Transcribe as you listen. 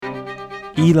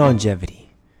E-Longevity,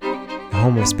 the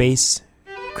home of space,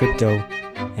 crypto,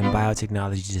 and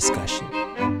biotechnology discussion.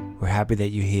 We're happy that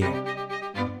you're here.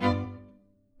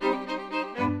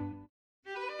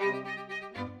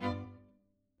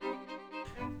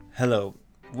 Hello,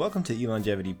 welcome to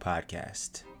E-Longevity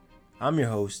Podcast. I'm your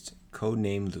host,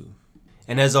 codenamed Lou.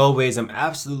 And as always, I'm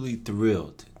absolutely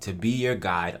thrilled to be your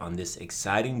guide on this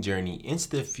exciting journey into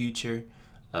the future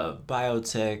of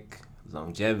biotech,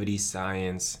 longevity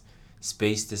science,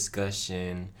 space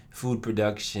discussion, food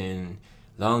production,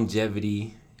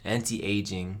 longevity,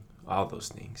 anti-aging, all those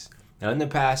things. Now, in the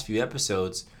past few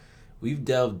episodes, we've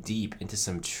delved deep into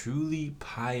some truly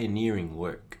pioneering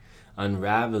work,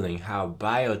 unraveling how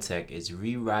biotech is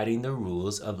rewriting the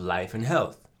rules of life and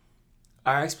health.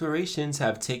 Our explorations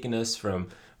have taken us from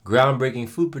groundbreaking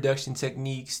food production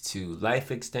techniques to life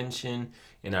extension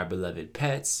in our beloved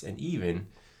pets and even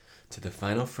to the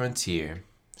final frontier,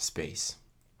 space.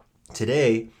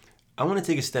 Today, I want to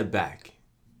take a step back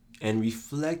and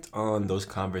reflect on those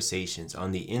conversations,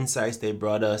 on the insights they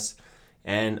brought us,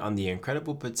 and on the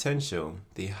incredible potential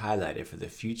they highlighted for the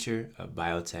future of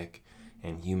biotech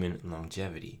and human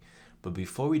longevity. But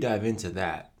before we dive into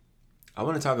that, I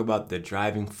want to talk about the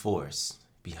driving force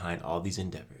behind all these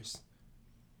endeavors.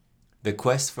 The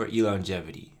quest for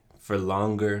longevity, for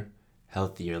longer,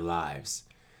 healthier lives.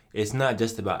 It's not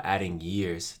just about adding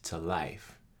years to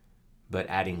life, but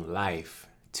adding life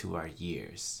to our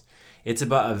years. It's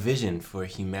about a vision for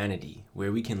humanity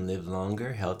where we can live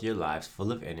longer, healthier lives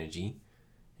full of energy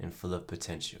and full of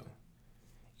potential.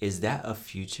 Is that a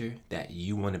future that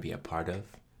you want to be a part of?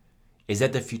 Is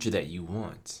that the future that you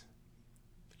want?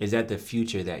 Is that the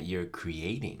future that you're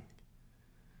creating?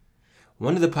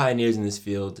 One of the pioneers in this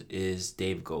field is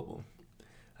Dave Goebel,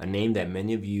 a name that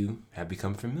many of you have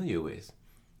become familiar with.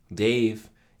 Dave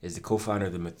is the co-founder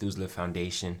of the Methuselah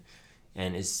Foundation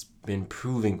and has been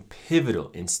proving pivotal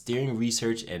in steering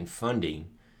research and funding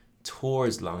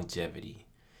towards longevity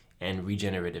and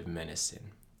regenerative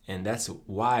medicine. And that's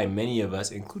why many of us,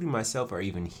 including myself, are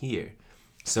even here.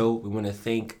 So we want to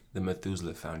thank the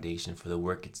Methuselah Foundation for the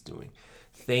work it's doing.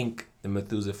 Thank the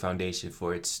Methuselah Foundation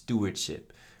for its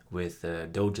stewardship with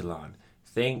Dojalon.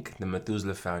 Thank the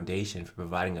Methuselah Foundation for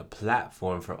providing a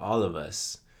platform for all of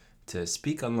us to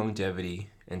speak on longevity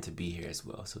and to be here as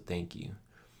well. So thank you.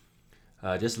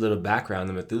 Just a little background,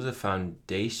 the Methuselah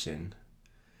Foundation,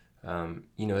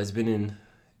 has been in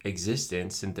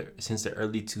existence since the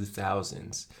early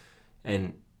 2000s.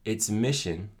 And its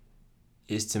mission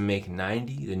is to make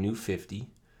 90 the new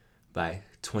 50 by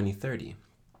 2030.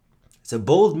 It's a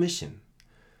bold mission.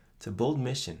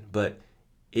 But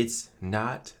it's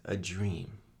not a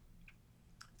dream.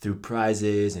 Through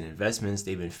prizes and investments,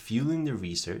 they've been fueling the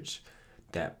research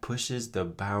that pushes the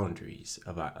boundaries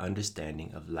of our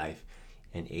understanding of life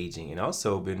and aging, and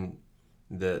also been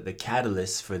the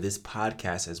catalyst for this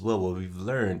podcast as well, where we've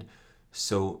learned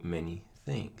so many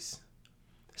things.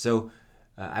 So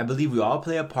I believe we all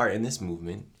play a part in this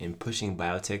movement in pushing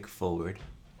biotech forward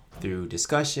through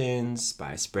discussions,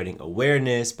 by spreading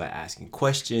awareness, by asking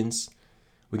questions.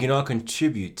 We can all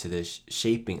contribute to the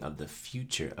shaping of the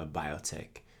future of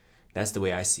biotech. That's the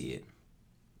way I see it.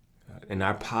 And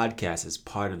our podcast is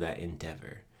part of that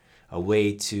endeavor, a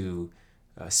way to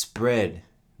spread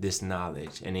this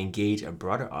knowledge and engage a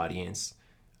broader audience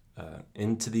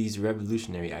into these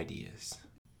revolutionary ideas.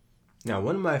 Now,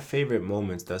 one of my favorite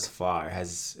moments thus far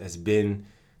has been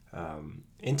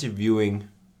interviewing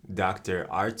Dr.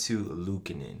 Arttu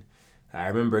Luukanen. I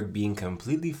remember being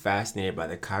completely fascinated by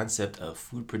the concept of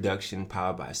food production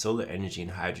powered by solar energy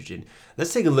and hydrogen.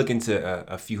 Let's take a look into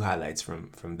a few highlights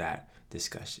from that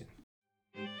discussion.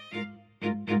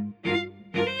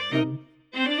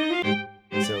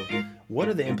 So, what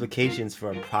are the implications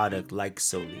for a product like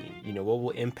Solein?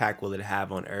 What impact will it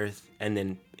have on Earth and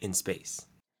then in space?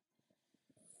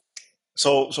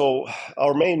 So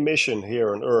our main mission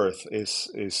here on Earth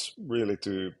is really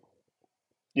to,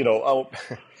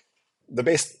 the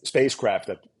best spacecraft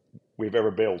that we've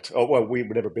ever built. Oh, well, we've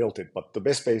never built it, but the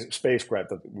best spacecraft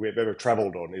that we've ever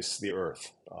traveled on is the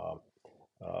Earth.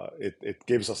 It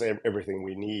gives us everything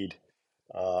we need,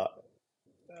 but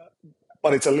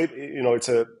it's a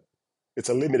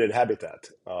limited habitat.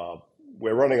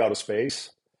 We're running out of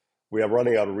space. We are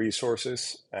running out of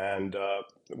resources, and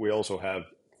we also have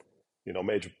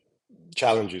major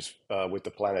challenges with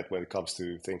the planet when it comes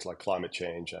to things like climate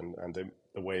change and the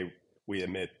way we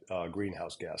emit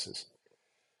greenhouse gases.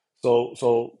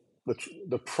 So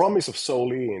the promise of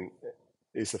Solein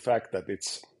is the fact that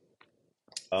it's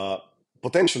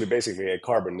potentially basically a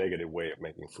carbon negative way of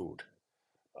making food.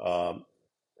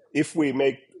 If we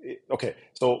make okay,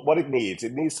 so what it needs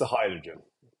the hydrogen.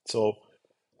 So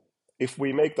if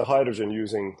we make the hydrogen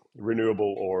using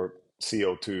renewable or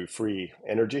CO2 free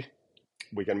energy,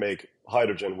 we can make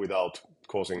hydrogen without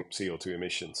causing CO2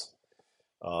 emissions.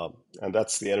 And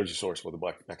that's the energy source for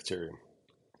the bacterium.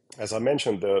 As I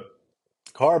mentioned, the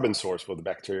carbon source for the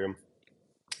bacterium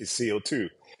is CO2,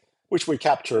 which we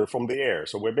capture from the air.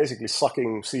 So we're basically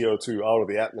sucking CO2 out of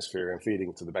the atmosphere and feeding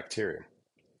it to the bacterium.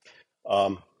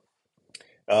 Um,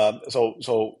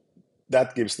 so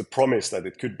that gives the promise that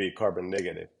it could be carbon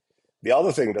negative. The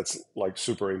other thing that's like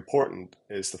super important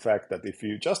is the fact that if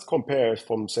you just compare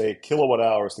from say kilowatt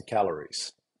hours to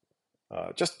calories,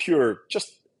 just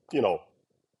you know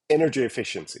energy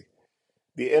efficiency,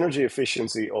 the energy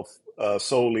efficiency of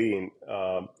Solein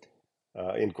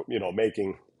in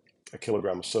making a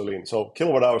kilogram of Solein. So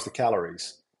kilowatt hours to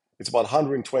calories, it's about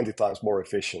 120 times more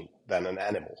efficient than an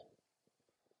animal,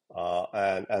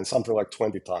 and something like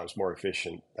 20 times more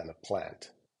efficient than a plant.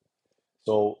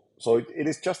 So it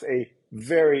is just a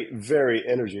very, very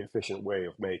energy efficient way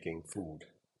of making food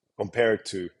compared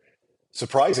to,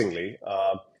 surprisingly,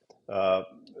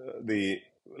 the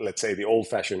let's say the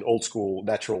old-fashioned, old-school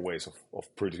natural ways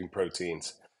of producing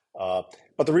proteins.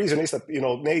 But the reason is that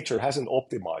nature hasn't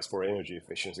optimized for energy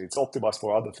efficiency; it's optimized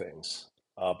for other things.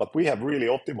 But we have really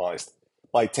optimized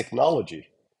by technology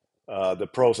the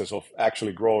process of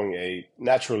actually growing a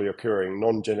naturally occurring,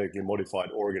 non-genetically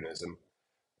modified organism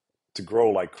to grow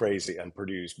like crazy and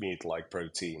produce meat like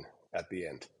protein at the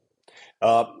end.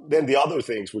 Then the other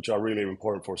things which are really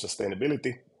important for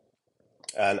sustainability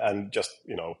and just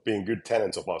being good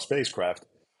tenants of our spacecraft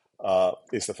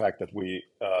is the fact that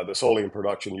the Solein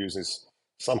production uses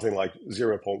something like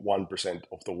 0.1%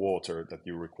 of the water that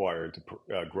you require to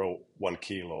grow 1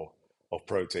 kilo of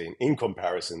protein in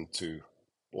comparison to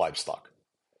livestock.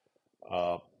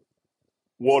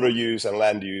 Water use and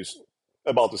land use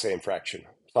about the same fraction,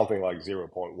 something like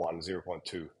 0.1,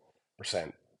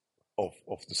 0.2% of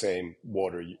the same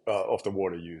water of the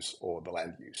water use or the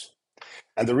land use.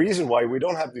 And the reason why we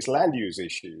don't have this land use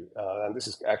issue, and this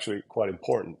is actually quite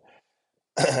important,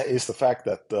 is the fact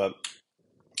that,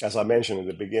 as I mentioned in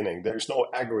the beginning, there is no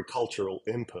agricultural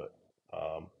input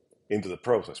into the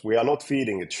process. We are not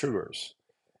feeding it sugars.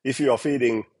 If you're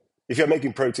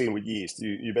making protein with yeast,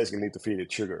 you basically need to feed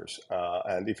it sugars.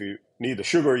 And if you need the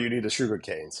sugar, you need the sugar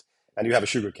canes, and you have a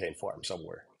sugar cane farm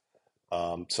somewhere.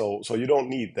 So you don't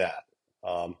need that.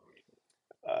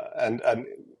 And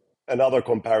another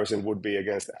comparison would be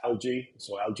against algae.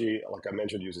 So algae, like I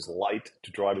mentioned, uses light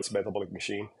to drive its metabolic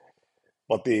machine.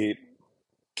 But the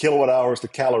kilowatt hours to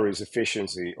calories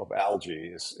efficiency of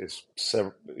algae is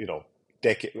several,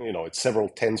 it's several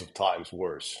tens of times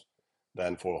worse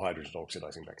than for hydrogen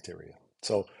oxidizing bacteria.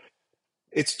 So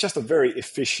it's just a very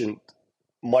efficient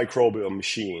microbial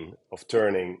machine of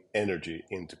turning energy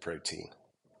into protein.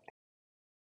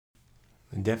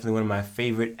 Definitely one of my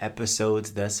favorite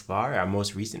episodes thus far, our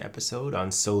most recent episode on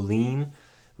Solein.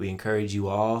 We encourage you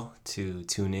all to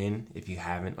tune in if you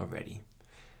haven't already.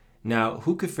 Now,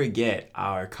 who could forget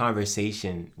our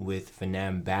conversation with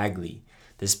Phnam Bagley,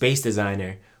 the space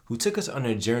designer who took us on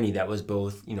a journey that was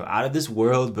both, out of this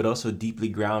world, but also deeply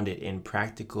grounded in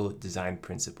practical design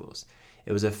principles.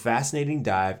 It was a fascinating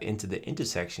dive into the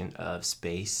intersection of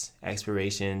space,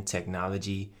 exploration,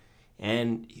 technology,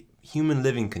 and human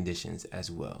living conditions as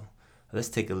well. Let's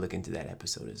take a look into that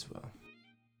episode as well.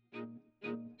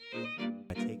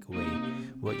 I take away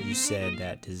what you said,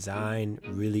 that design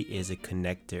really is a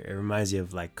connector. It reminds you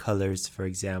of like colors, for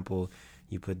example.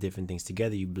 You put different things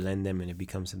together, you blend them, and it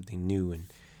becomes something new.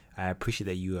 And I appreciate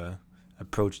that you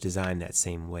approach design that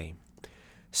same way.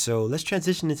 So let's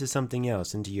transition into something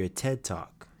else, into your TED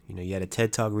Talk. You had a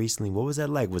TED Talk recently. What was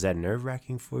that like? Was that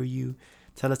nerve-wracking for you?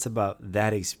 Tell us about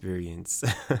that experience.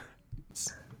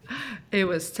 It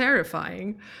was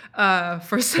terrifying,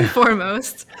 first and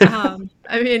foremost.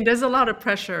 There's a lot of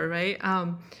pressure, right?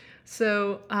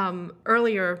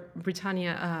 Earlier,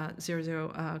 Britannia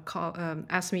 00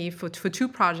 asked me for two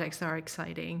projects that are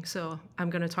exciting. So I'm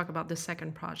going to talk about the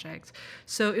second project.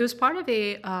 So it was part of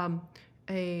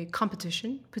a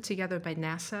competition put together by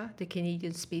NASA, the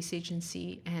Canadian Space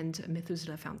Agency, and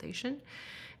Methuselah Foundation.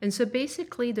 And so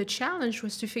basically the challenge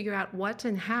was to figure out what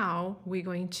and how we're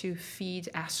going to feed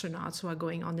astronauts who are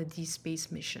going on a deep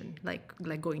space mission, like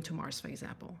going to Mars, for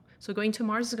example. So going to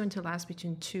Mars is going to last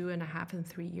between 2.5 and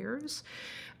 3 years,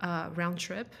 round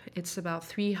trip. It's about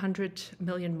 300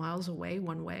 million miles away,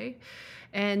 one way.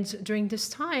 And during this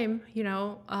time,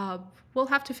 we'll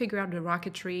have to figure out the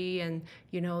rocketry and,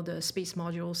 the space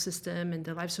module system and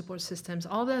the life support systems.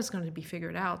 All that is going to be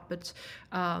figured out. But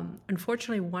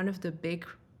unfortunately, one of the big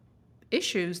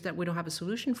issues that we don't have a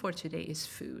solution for today is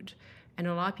food. And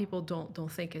a lot of people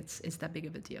don't think it's that big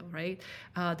of a deal, right?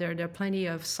 There are plenty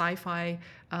of sci-fi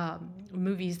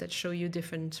movies that show you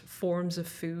different forms of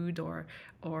food or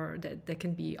that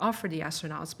can be offered the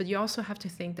astronauts. But you also have to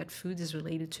think that food is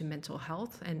related to mental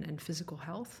health and physical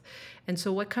health. And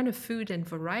so what kind of food and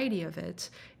variety of it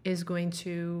is going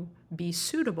to be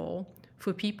suitable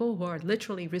for people who are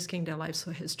literally risking their lives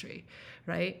for history,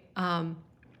 right? And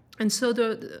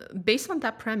so based on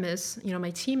that premise,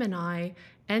 my team and I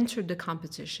entered the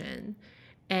competition,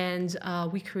 and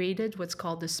we created what's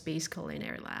called the Space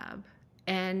Culinary Lab.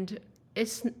 And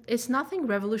it's nothing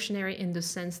revolutionary in the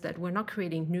sense that we're not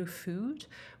creating new food.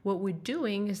 What we're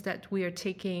doing is that we are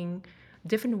taking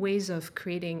different ways of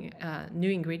creating new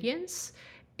ingredients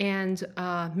and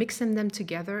mixing them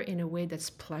together in a way that's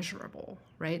pleasurable,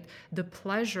 right? The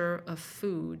pleasure of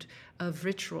food, of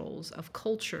rituals, of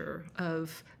culture,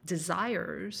 of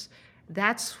desires.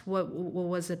 That's what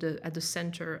was at the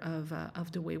center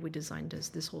of the way we designed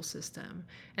this whole system.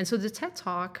 And so the TED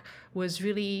Talk was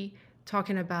really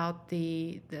talking about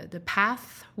the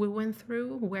path we went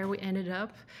through, where we ended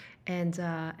up, and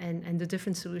the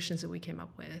different solutions that we came up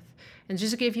with. And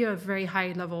just to give you a very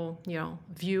high level,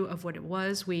 view of what it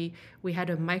was, we had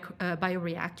a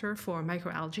bioreactor for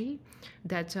microalgae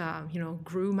that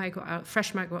grew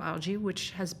fresh microalgae,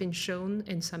 which has been shown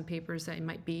in some papers that it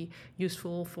might be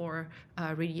useful for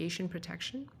radiation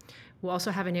protection. We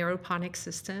also have an aeroponic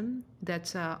system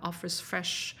that offers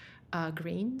fresh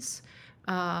greens.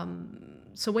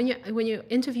 So when you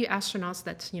interview astronauts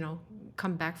that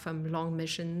come back from long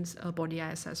missions aboard the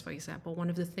ISS, for example, one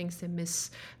of the things they miss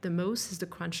the most is the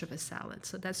crunch of a salad.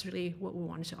 So that's really what we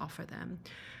wanted to offer them.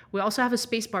 We also have a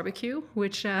space barbecue,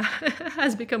 which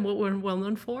has become what we're well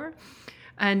known for.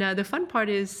 And the fun part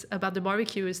is about the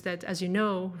barbecue is that, as you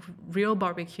know, real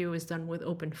barbecue is done with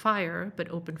open fire,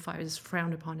 but open fire is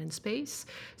frowned upon in space.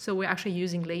 So we're actually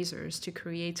using lasers to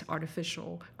create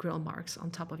artificial grill marks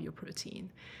on top of your protein.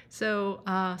 So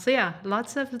yeah,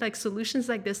 lots of solutions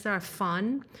like this that are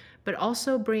fun, but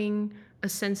also bring a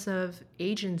sense of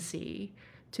agency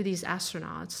to these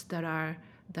astronauts that are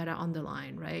on the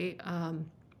line, right? A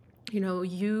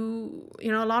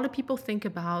lot of people think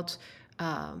about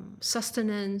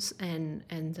sustenance and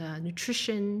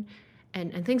nutrition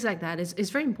and things like that is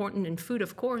very important in food,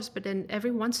 of course, but then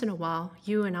every once in a while,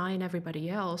 you and I and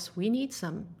everybody else, we need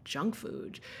some junk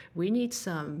food. We need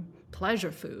some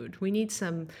pleasure food. We need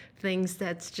some things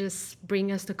that just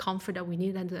bring us the comfort that we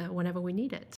need whenever we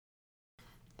need it.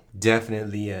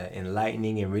 Definitely an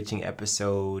enlightening, enriching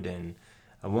episode, and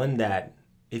one that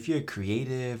if you're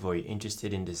creative or you're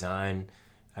interested in design,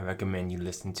 I recommend you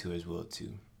listen to as well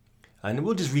too. And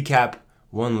we'll just recap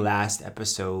one last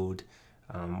episode,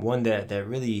 one that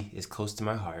really is close to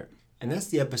my heart. And that's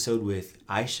the episode with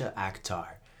Aysha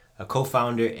Akhtar, a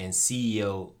co-founder and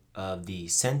CEO of the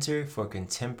Center for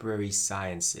Contemporary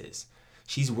Sciences.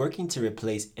 She's working to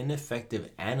replace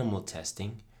ineffective animal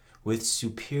testing with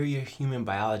superior human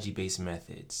biology-based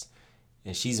methods.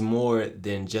 And she's more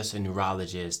than just a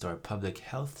neurologist or a public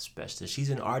health specialist. She's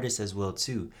an artist as well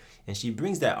too. And she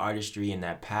brings that artistry and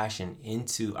that passion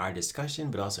into our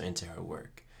discussion, but also into her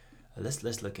work. Let's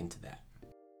look into that.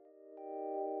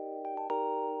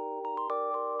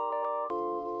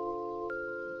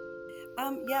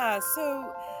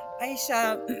 So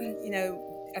Aysha,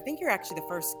 I think you're actually the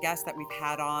first guest that we've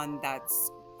had on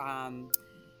that's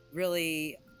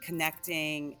really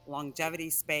connecting longevity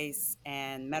space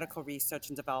and medical research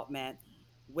and development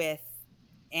with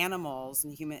animals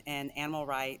and human and animal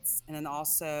rights, and then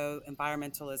also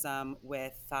environmentalism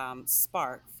with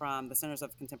Spark from the Centers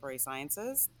of Contemporary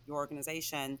Sciences, your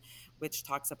organization, which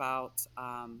talks about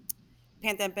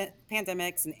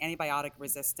pandemics and antibiotic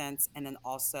resistance, and then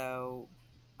also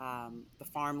the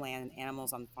farmland and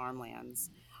animals on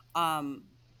farmlands.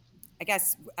 I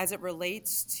guess as it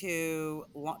relates to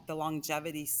the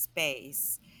longevity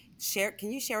space,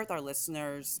 can you share with our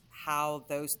listeners how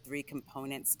those three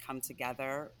components come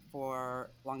together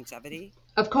for longevity?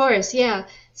 Of course, yeah.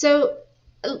 So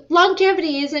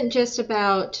longevity isn't just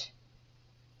about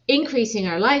increasing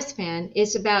our lifespan,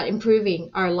 it's about improving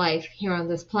our life here on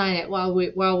this planet while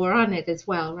we're on it as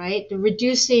well, right?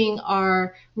 Reducing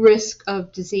our risk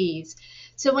of disease.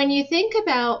 So when you think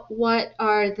about what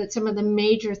are some of the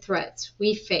major threats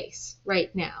we face right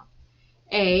now,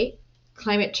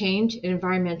 climate change and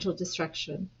environmental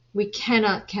destruction. We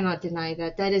cannot deny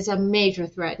that. That is a major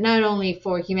threat, not only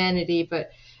for humanity,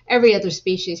 but every other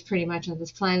species pretty much on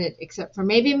this planet, except for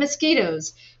maybe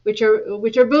mosquitoes, which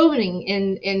are booming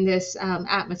in this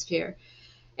atmosphere.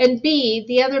 And B,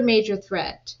 the other major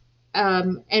threat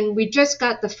and we just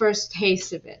got the first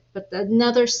taste of it. But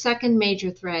another second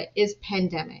major threat is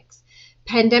pandemics.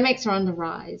 Pandemics are on the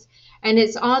rise, and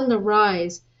it's on the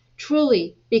rise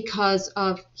truly because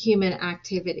of human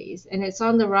activities. And it's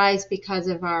on the rise because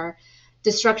of our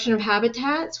destruction of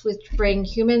habitats, which bring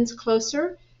humans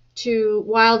closer to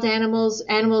wild animals,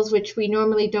 animals which we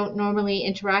don't normally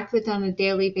interact with on a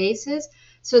daily basis.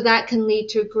 So that can lead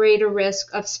to greater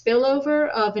risk of spillover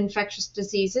of infectious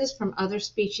diseases from other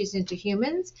species into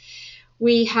humans.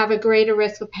 We have a greater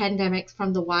risk of pandemics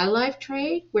from the wildlife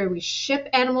trade, where we ship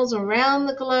animals around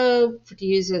the globe to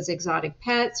use as exotic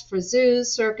pets for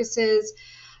zoos, circuses,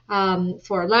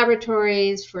 for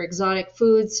laboratories, for exotic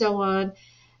foods, so on.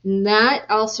 And that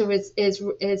also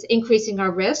is increasing our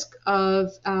risk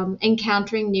of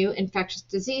encountering new infectious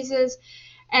diseases.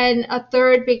 And a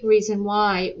third big reason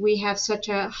why we have such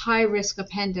a high risk of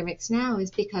pandemics now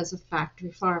is because of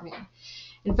factory farming.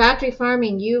 In factory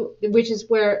farming, which is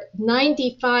where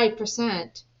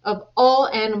 95% of all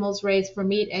animals raised for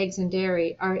meat, eggs, and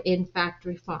dairy are in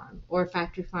factory farm or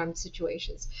factory farm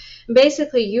situations. And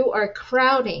basically, you are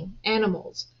crowding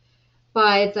animals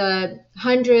by the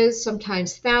hundreds,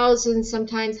 sometimes thousands,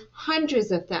 sometimes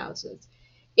hundreds of thousands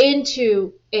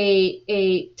into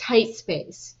a tight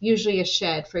space, usually a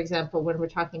shed, for example, when we're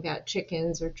talking about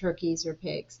chickens or turkeys or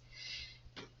pigs.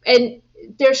 And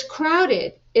there's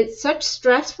crowded. It's such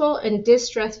stressful and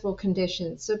distressful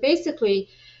conditions. So basically,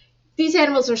 these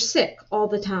animals are sick all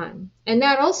the time. And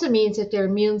that also means that their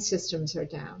immune systems are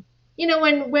down. You know,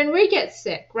 when we get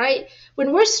sick, right?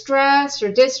 When we're stressed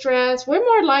or distressed, we're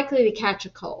more likely to catch a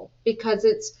cold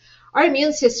because our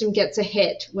immune system gets a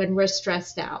hit when we're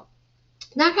stressed out.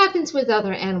 That happens with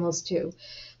other animals too.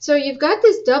 So you've got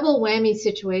this double whammy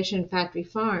situation in factory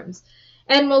farms.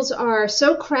 Animals are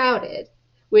so crowded,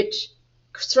 which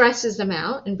stresses them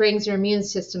out and brings their immune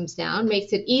systems down,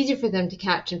 makes it easier for them to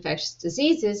catch infectious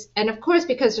diseases. And of course,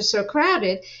 because they're so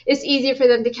crowded, it's easier for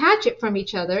them to catch it from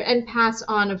each other and pass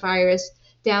on a virus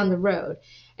down the road.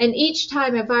 And each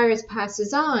time a virus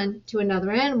passes on to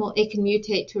another animal, it can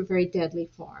mutate to a very deadly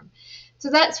form. So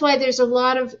that's why there's a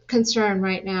lot of concern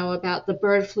right now about the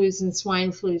bird flus and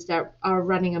swine flus that are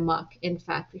running amok in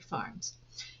factory farms.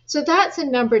 So that's a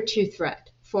number 2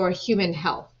 threat for human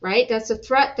health, right? That's a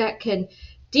threat that can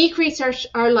decrease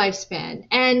our lifespan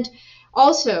and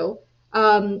also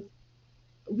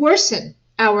worsen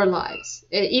our lives.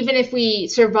 Even if we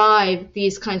survive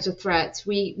these kinds of threats,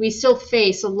 we still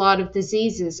face a lot of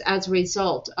diseases as a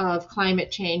result of climate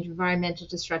change, environmental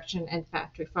destruction, and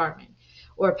factory farming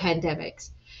or pandemics.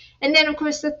 And then, of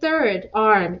course, the third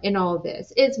arm in all of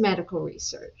this is medical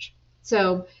research.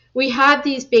 So we have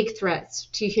these big threats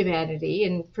to humanity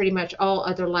and pretty much all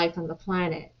other life on the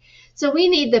planet. So we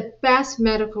need the best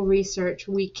medical research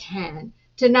we can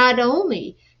to not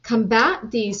only combat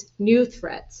these new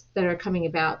threats that are coming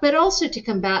about, but also to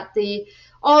combat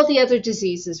all the other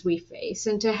diseases we face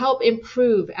and to help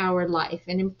improve our life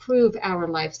and improve our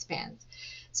lifespans.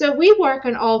 So we work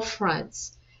on all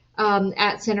fronts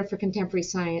at Center for Contemporary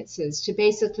Sciences to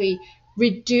basically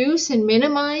reduce and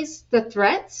minimize the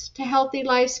threats to healthy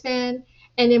lifespan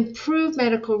and improve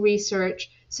medical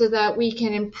research so that we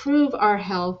can improve our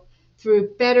health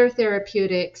through better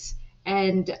therapeutics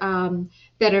and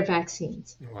better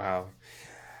vaccines. Wow.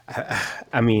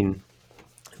 I mean,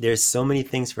 there's so many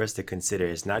things for us to consider.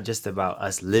 It's not just about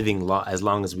us living as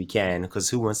long as we can, because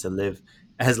who wants to live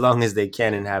as long as they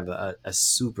can and have a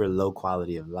super low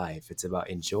quality of life? It's about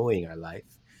enjoying our life,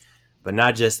 but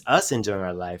not just us enjoying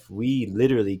our life. We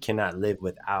literally cannot live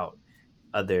without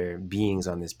other beings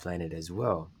on this planet as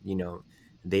well. You know,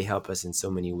 they help us in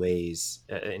so many ways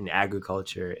in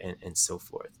agriculture and so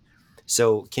forth.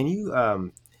 So can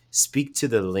you speak to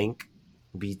the link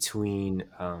between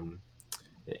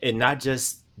and not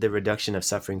just the reduction of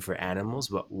suffering for animals,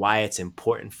 but why it's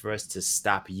important for us to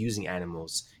stop using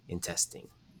animals in testing?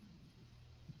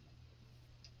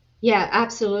 Yeah,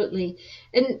 absolutely.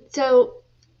 And so,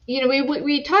 you know,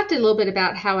 we talked a little bit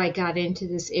about how I got into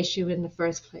this issue in the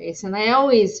first place. And I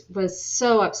always was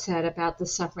so upset about the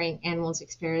suffering animals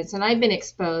experience. And I've been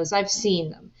exposed. I've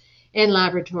seen them in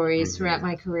laboratories throughout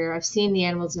my career. I've seen the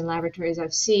animals in laboratories.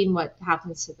 I've seen what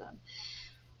happens to them.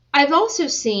 I've also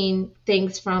seen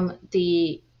things from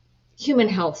the human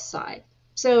health side.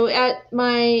 So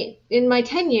in my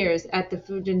 10 years at the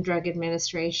Food and Drug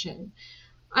Administration,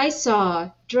 I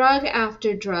saw drug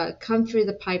after drug come through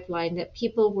the pipeline that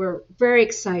people were very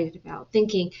excited about,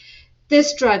 thinking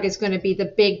this drug is going to be the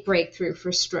big breakthrough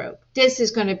for stroke. This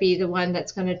is going to be the one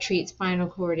that's going to treat spinal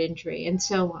cord injury and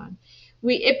so on.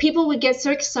 People would get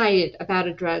so excited about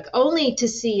a drug only to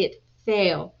see it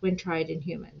fail when tried in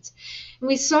humans. And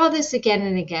we saw this again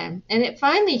and again, and it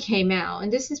finally came out,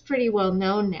 and this is pretty well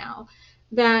known now,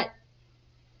 that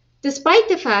despite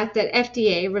the fact that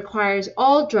FDA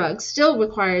still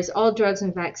requires all drugs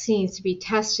and vaccines to be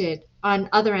tested on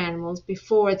other animals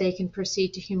before they can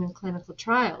proceed to human clinical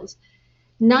trials,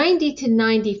 90 to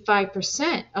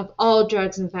 95% of all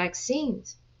drugs and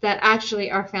vaccines that actually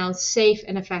are found safe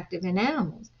and effective in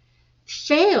animals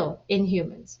fail in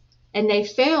humans. And they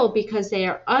fail because they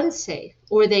are unsafe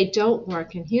or they don't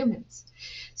work in humans.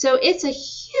 So it's a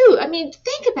huge,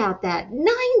 think about that,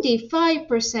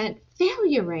 95%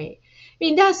 failure rate.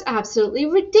 That's absolutely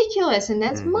ridiculous, and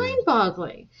that's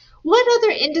mind-boggling. What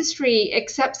other industry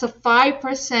accepts a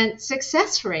 5%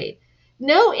 success rate?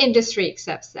 No industry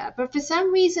accepts that, but for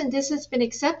some reason this has been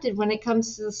accepted when it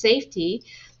comes to the safety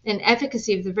and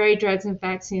efficacy of the very drugs and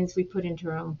vaccines we put into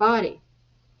our own body.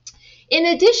 In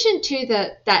addition to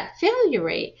that failure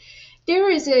rate,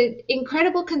 there is an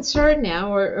incredible concern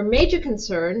now, or a major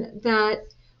concern, that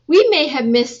we may have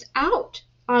missed out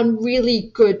on really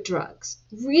good drugs,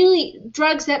 really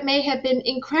drugs that may have been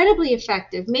incredibly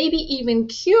effective, maybe even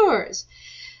cures,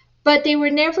 but they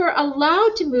were never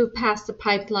allowed to move past the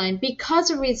pipeline because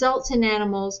of results in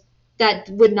animals that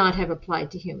would not have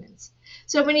applied to humans.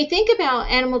 So when you think about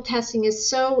animal testing is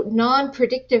so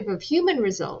non-predictive of human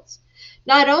results,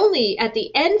 not only at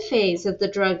the end phase of the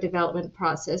drug development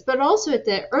process, but also at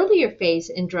the earlier phase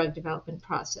in drug development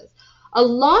process, a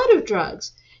lot of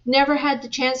drugs never had the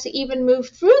chance to even move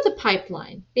through the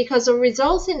pipeline because of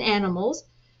results in animals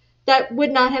that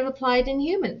would not have applied in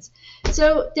humans.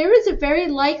 So there is a very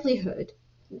likelihood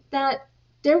that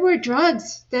there were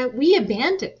drugs that we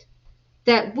abandoned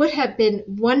that would have been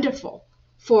wonderful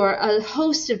for a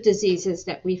host of diseases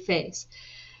that we face.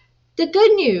 The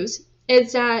good news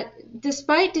is that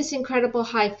despite this incredible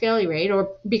high failure rate,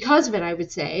 or because of it, I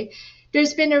would say,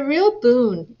 there's been a real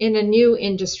boom in a new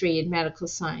industry in medical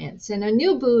science, and a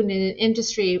new boom in an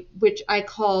industry which I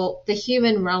call the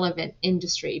human relevant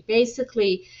industry.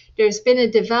 Basically, there's been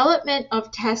a development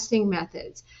of testing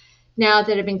methods now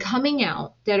that have been coming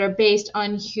out that are based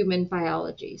on human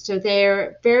biology. So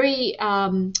they're very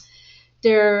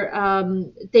they're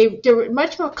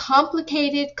much more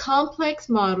complicated, complex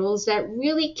models that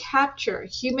really capture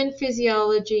human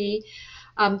physiology,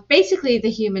 basically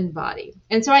the human body.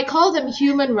 And so I call them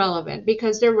human relevant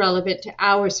because they're relevant to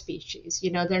our species.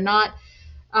 They're not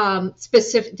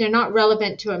specific. They're not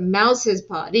relevant to a mouse's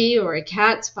body or a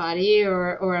cat's body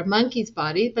or a monkey's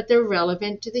body, but they're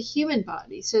relevant to the human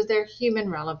body. So they're human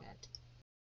relevant.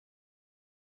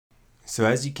 So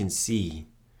as you can see,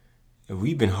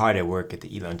 we've been hard at work at the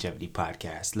eLongevity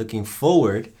podcast. Looking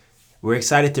forward, we're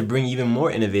excited to bring even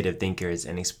more innovative thinkers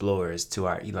and explorers to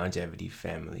our eLongevity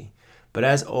family. But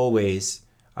as always,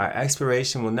 our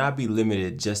exploration will not be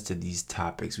limited just to these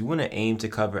topics. We want to aim to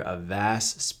cover a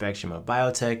vast spectrum of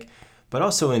biotech, but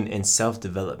also in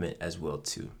self-development as well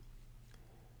too.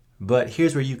 But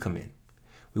here's where you come in.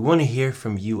 We want to hear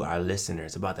from you, our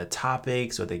listeners, about the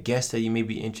topics or the guests that you may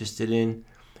be interested in.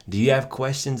 Do you have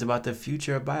questions about the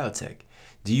future of biotech?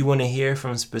 Do you want to hear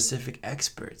from specific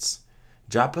experts?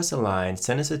 Drop us a line,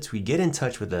 send us a tweet, get in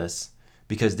touch with us,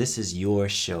 because this is your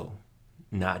show,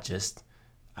 not just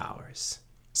ours.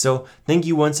 So thank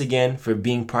you once again for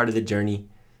being part of the journey.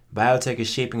 Biotech is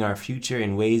shaping our future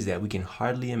in ways that we can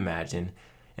hardly imagine,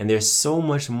 and there's so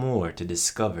much more to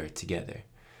discover together.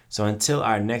 So until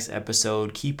our next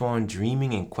episode, keep on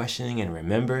dreaming and questioning, and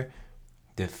remember,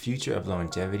 the future of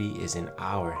longevity is in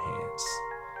our hands.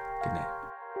 Good night.